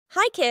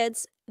Hi,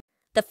 kids!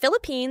 The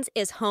Philippines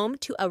is home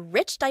to a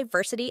rich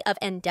diversity of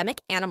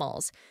endemic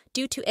animals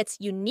due to its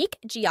unique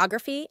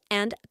geography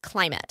and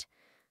climate.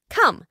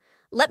 Come,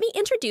 let me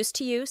introduce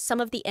to you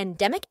some of the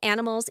endemic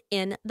animals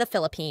in the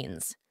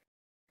Philippines.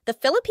 The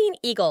Philippine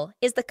eagle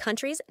is the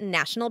country's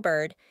national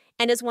bird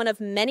and is one of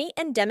many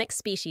endemic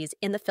species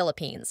in the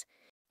Philippines.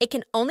 It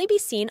can only be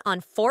seen on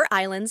 4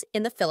 islands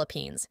in the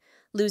Philippines: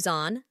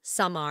 Luzon,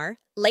 Samar,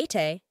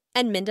 Leyte,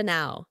 and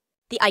Mindanao.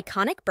 The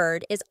iconic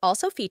bird is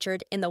also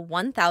featured in the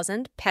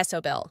 1,000 peso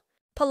bill.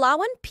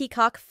 Palawan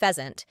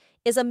Peacock-Pheasant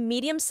is a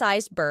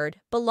medium-sized bird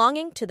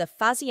belonging to the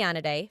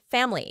Phasianidae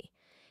family.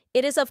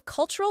 It is of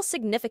cultural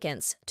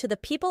significance to the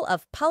people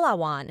of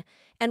Palawan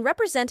and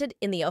represented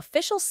in the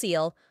official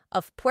seal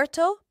of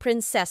Puerto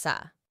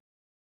Princesa.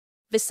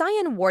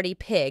 Visayan Warty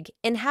Pig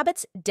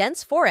inhabits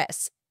dense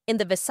forests in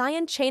the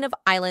Visayan chain of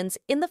islands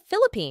in the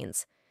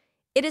Philippines.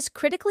 It is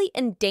critically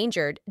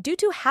endangered due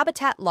to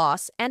habitat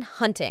loss and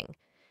hunting.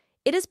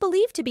 It is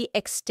believed to be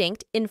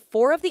extinct in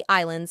 4 of the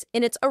islands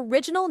in its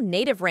original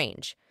native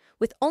range,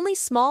 with only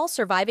small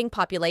surviving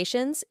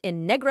populations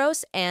in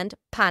Negros and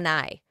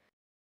Panay.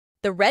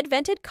 The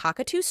red-vented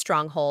cockatoo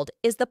stronghold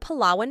is the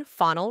Palawan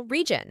faunal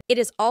region. It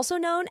is also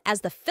known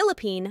as the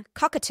Philippine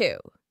cockatoo.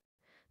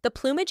 The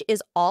plumage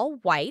is all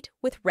white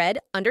with red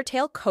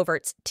undertail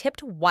coverts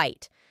tipped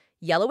white,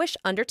 yellowish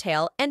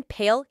undertail, and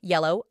pale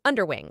yellow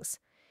underwings.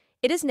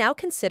 It is now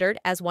considered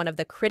as one of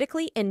the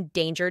critically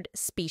endangered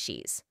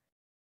species.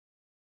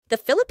 The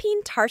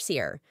Philippine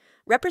Tarsier,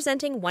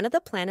 representing one of the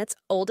planet's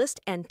oldest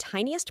and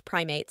tiniest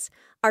primates,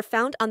 are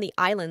found on the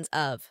islands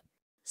of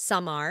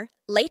Samar,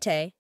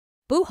 Leyte,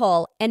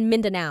 Bohol, and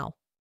Mindanao.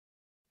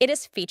 It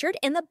is featured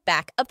in the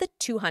back of the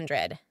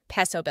 200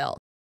 peso bill.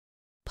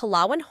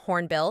 Palawan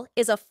Hornbil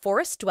is a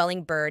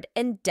forest-dwelling bird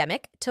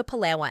endemic to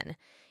Palawan.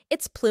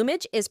 Its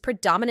plumage is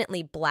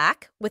predominantly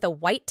black with a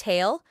white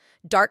tail,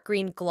 dark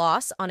green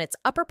gloss on its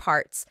upper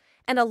parts,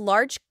 and a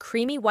large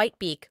creamy white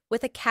beak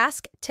with a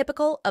casque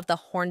typical of the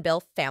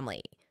hornbill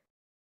family.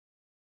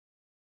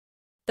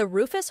 The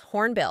Rufous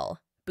hornbill,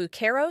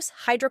 Buceros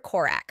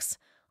hydrocorax,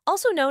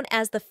 also known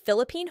as the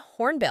Philippine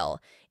hornbill,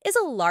 is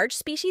a large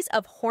species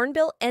of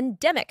hornbill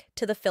endemic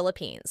to the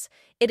Philippines.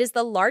 It is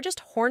the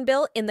largest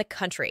hornbill in the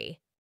country.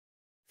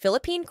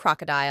 Philippine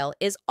crocodile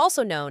is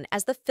also known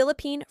as the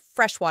Philippine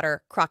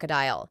freshwater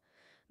crocodile.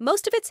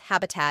 Most of its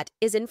habitat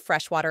is in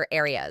freshwater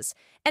areas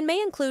and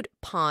may include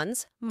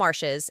ponds,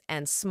 marshes,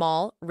 and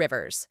small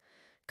rivers.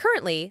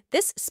 Currently,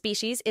 this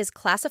species is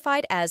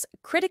classified as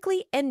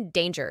critically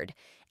endangered,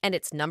 and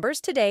its numbers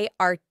today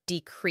are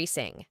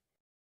decreasing.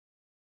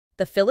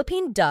 The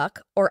Philippine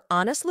duck, or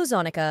Anas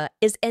luzonica,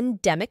 is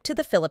endemic to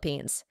the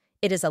Philippines.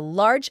 It is a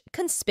large,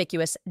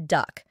 conspicuous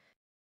duck.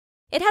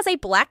 It has a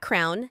black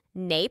crown,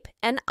 nape,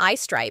 and eye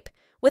stripe,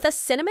 with a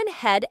cinnamon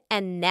head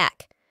and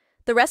neck.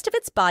 The rest of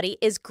its body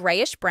is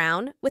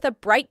grayish-brown with a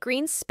bright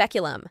green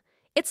speculum.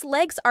 Its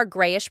legs are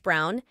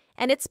grayish-brown,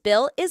 and its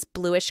bill is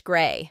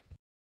bluish-gray.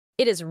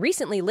 It is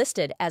recently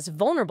listed as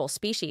vulnerable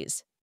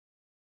species.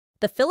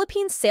 The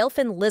Philippine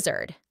sailfin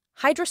lizard,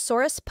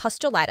 Hydrosaurus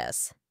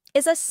pustulatus,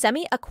 is a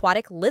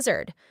semi-aquatic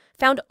lizard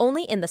found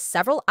only in the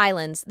several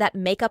islands that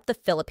make up the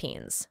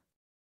Philippines.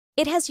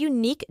 It has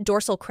unique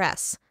dorsal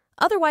crests,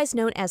 otherwise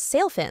known as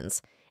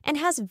sailfins, and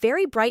has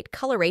very bright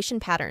coloration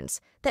patterns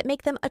that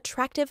make them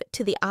attractive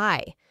to the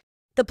eye.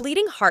 The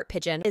bleeding-heart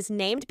pigeon is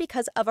named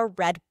because of a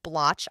red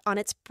blotch on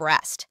its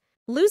breast.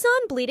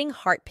 Luzon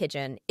bleeding-heart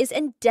pigeon is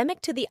endemic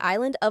to the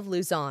island of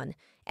Luzon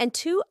and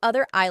 2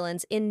 other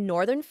islands in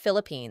northern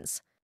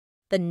Philippines.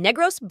 The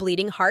Negros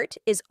bleeding-heart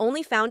is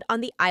only found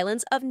on the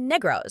islands of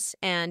Negros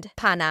and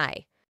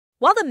Panay,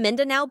 while the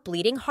Mindanao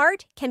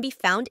bleeding-heart can be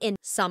found in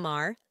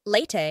Samar,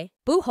 Leyte,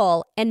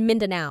 Bohol, and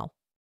Mindanao.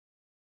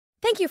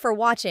 Thank you for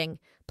watching.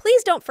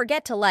 Please don't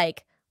forget to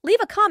like, leave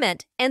a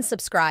comment, and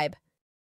subscribe.